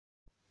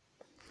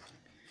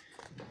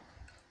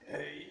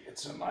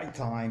It's a night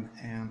time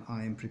and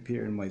I'm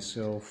preparing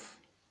myself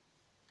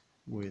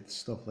with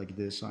stuff like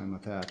this I'm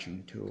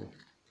attaching to.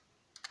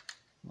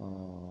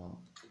 Uh,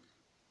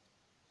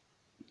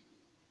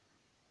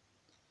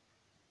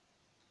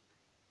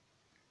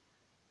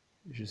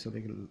 it's just a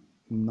little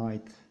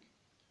night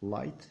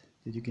light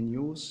that you can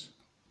use.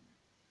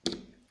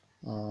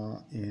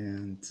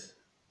 And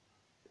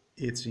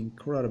it's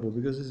incredible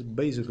because it's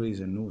basically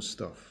the new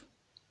stuff.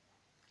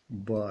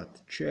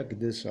 But check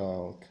this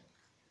out.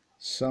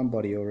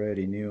 Somebody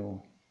already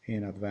knew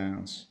in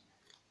advance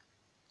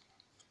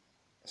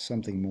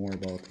something more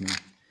about me.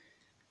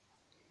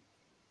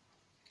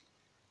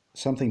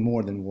 Something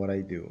more than what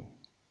I do.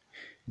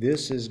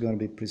 This is going to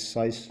be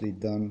precisely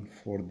done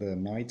for the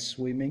night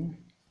swimming.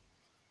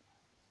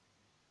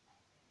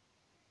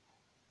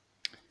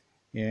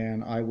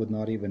 And I would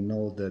not even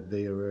know that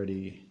they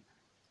already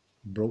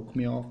broke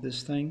me off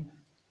this thing.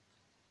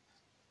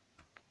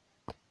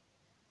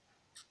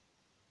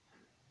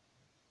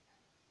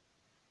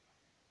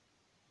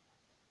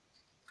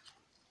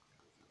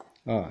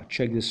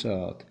 Check this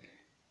out.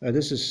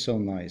 This is so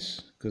nice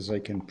because I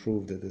can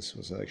prove that this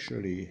was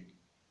actually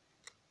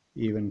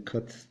even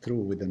cut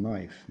through with a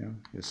knife. Yeah,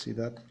 you see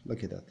that?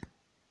 Look at that.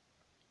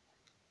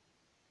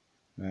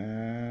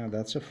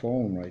 That's a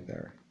phone right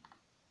there.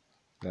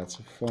 That's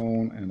a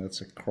phone, and that's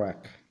a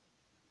crack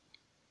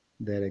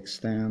that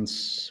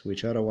extends,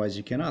 which otherwise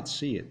you cannot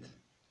see it.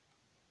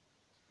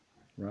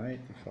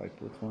 Right? If I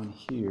put one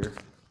here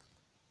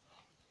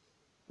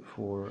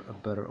for a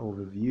better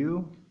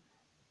overview,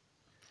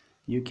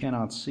 you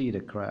cannot see the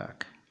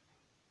crack,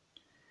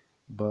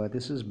 but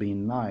this is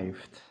being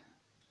knifed.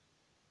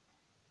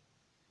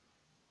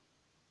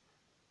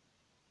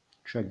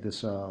 Check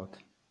this out.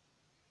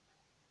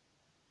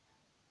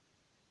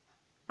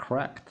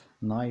 Cracked,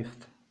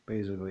 knifed,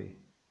 basically.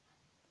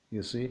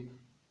 You see?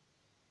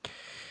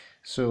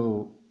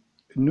 So,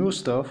 new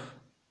stuff,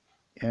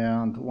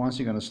 and once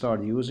you're gonna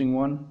start using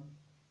one,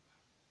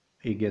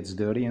 it gets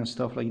dirty and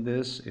stuff like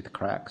this, it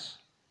cracks,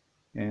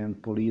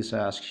 and police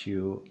asks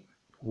you,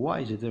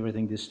 why is it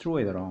everything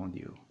destroyed around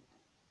you?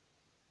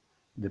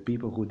 The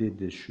people who did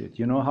this shit.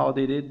 You know how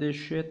they did this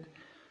shit?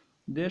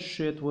 This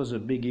shit was a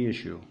big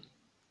issue.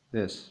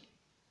 This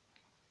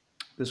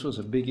was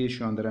a big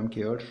issue under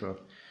MK Ultra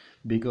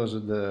because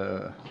of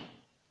the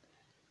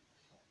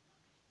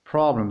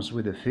problems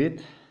with the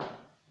fit.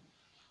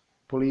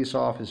 Police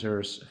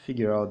officers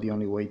figure out the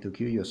only way to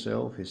kill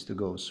yourself is to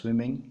go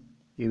swimming,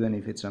 even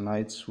if it's a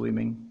night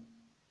swimming.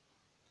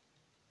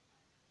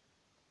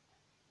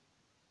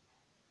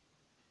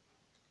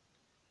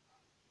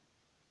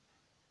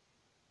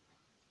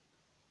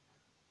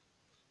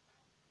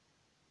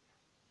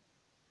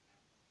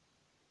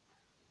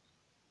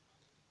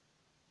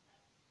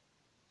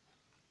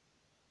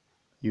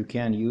 You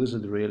can't use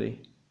it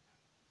really.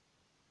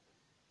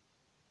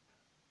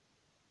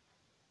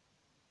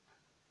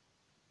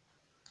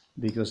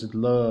 Because it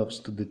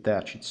loves to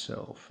detach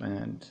itself,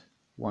 and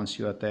once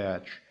you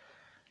attach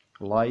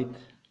light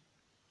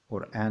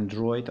or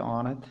Android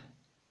on it,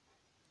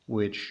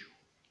 which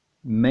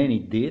many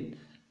did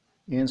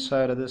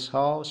inside of this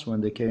house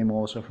when they came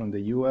also from the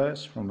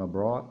US, from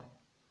abroad,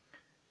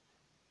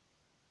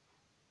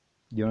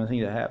 the only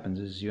thing that happens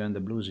is you end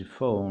up losing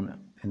phone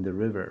in the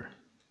river.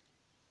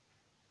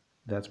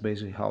 That's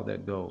basically how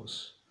that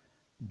goes.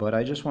 But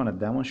I just want to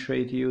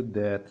demonstrate to you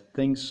that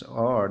things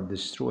are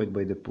destroyed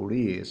by the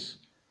police.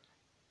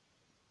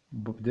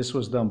 But this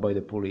was done by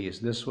the police.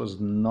 This was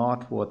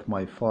not what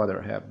my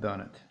father have done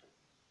it.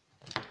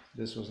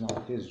 This was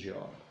not his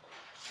job.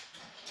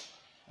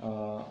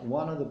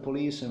 One of the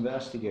police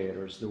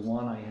investigators, the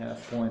one I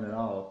have pointed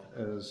out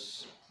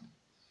as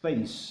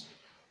face,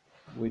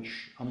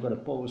 which I'm going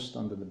to post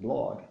under the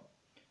blog,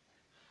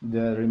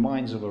 that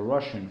reminds of a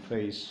Russian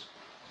face.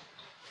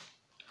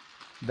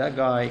 That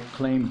guy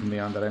claimed me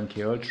under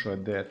MK Ultra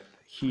that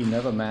he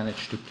never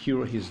managed to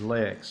cure his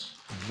legs,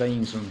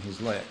 veins on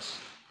his legs.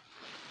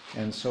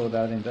 And so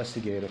that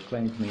investigator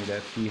claimed me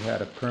that he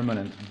had a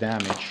permanent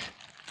damage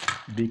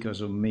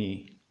because of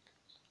me.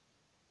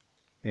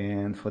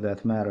 And for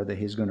that matter, that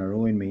he's gonna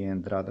ruin me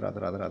and dra dra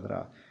dra dra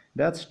dra.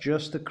 That's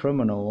just a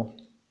criminal.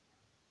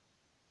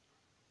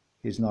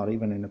 He's not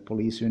even in a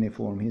police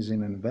uniform, he's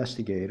an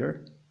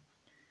investigator.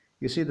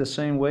 You see, the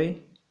same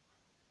way,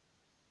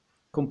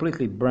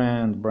 completely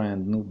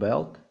brand new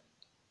belt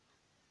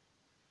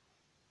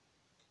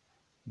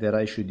that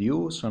I should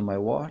use on my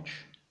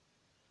watch,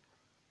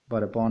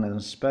 but upon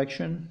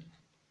inspection,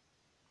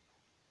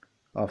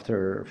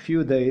 after a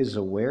few days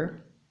of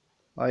wear,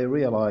 I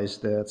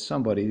realized that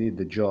somebody did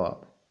the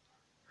job.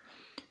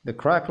 The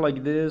crack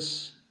like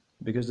this,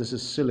 because this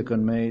is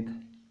silicone made,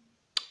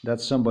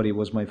 that somebody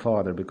was my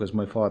father, because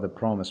my father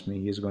promised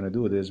me he's going to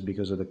do this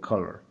because of the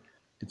color.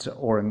 It's an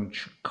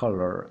orange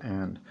color,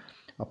 and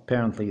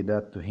apparently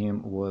that to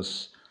him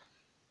was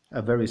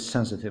a very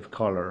sensitive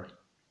color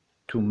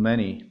to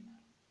many.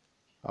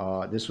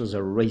 This was a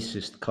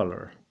racist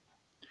color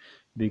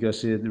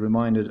because it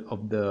reminded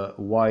of the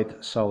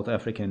white South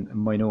African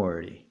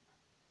minority.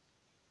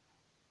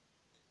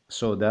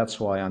 So that's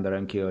why under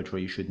MK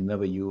Ultra you should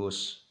never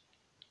use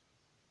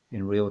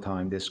in real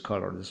time this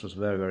color. This was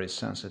very, very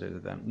sensitive to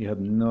them. You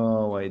have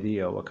no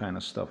idea what kind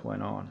of stuff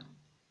went on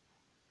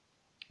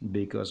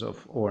because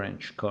of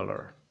orange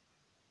color.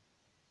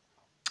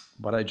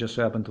 But I just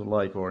happen to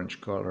like orange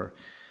color,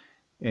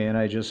 and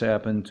I just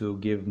happen to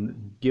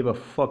give a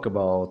fuck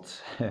about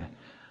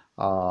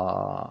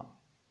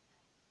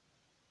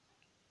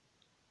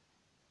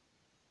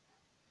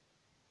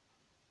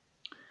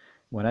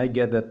when I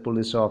get that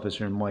police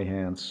officer in my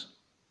hands,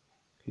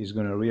 he's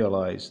gonna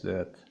realize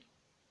that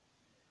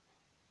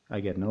I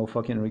get no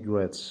fucking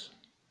regrets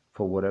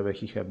for whatever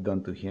he have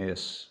done to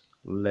his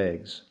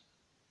legs,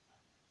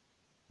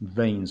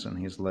 veins on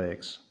his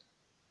legs,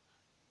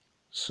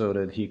 so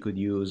that he could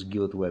use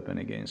guilt weapon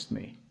against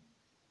me.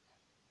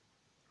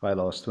 I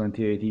lost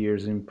 28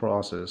 years in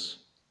process.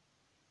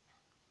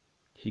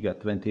 He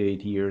got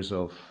 28 years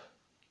of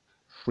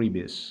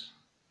freebies.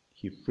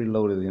 He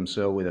freeloaded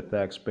himself with the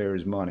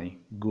taxpayers' money,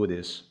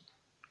 goodies,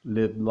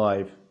 lived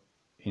life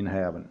in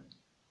heaven.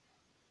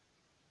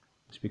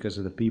 It's because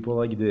of the people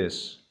like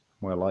this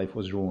my life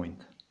was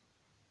ruined.